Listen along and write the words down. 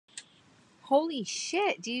Holy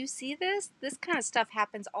shit. Do you see this? This kind of stuff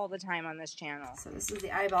happens all the time on this channel. So this is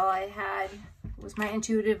the eyeball I had. It was my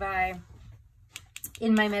intuitive eye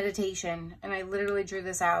in my meditation. And I literally drew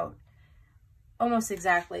this out almost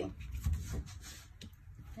exactly.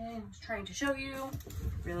 Okay, I was trying to show you.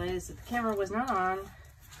 Realized that the camera was not on.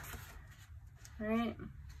 All right.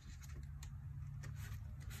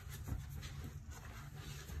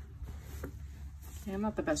 Yeah, I'm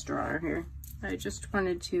not the best drawer here. I just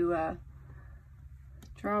wanted to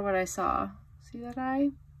draw what I saw. See that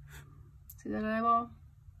eye? See that eyeball?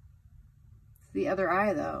 It's the other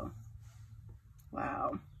eye though.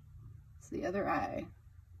 Wow. It's the other eye.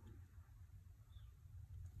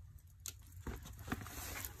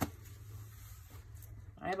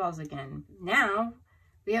 Eyeballs again. Now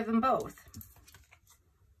we have them both.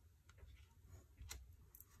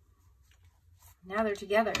 Now they're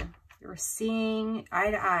together. You're seeing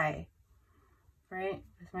eye to eye, right?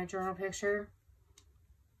 With my journal picture,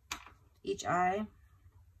 each eye.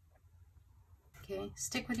 Okay,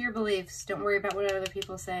 stick with your beliefs. Don't worry about what other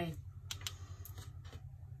people say.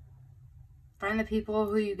 Find the people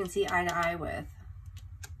who you can see eye to eye with.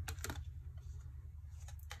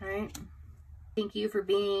 All right. Thank you for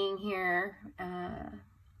being here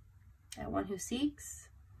at One Who Seeks.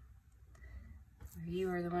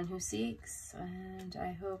 You are the one who seeks, and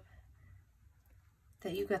I hope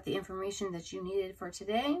that you got the information that you needed for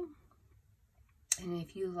today. And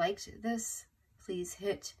if you liked this, please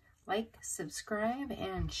hit like, subscribe,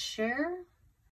 and share.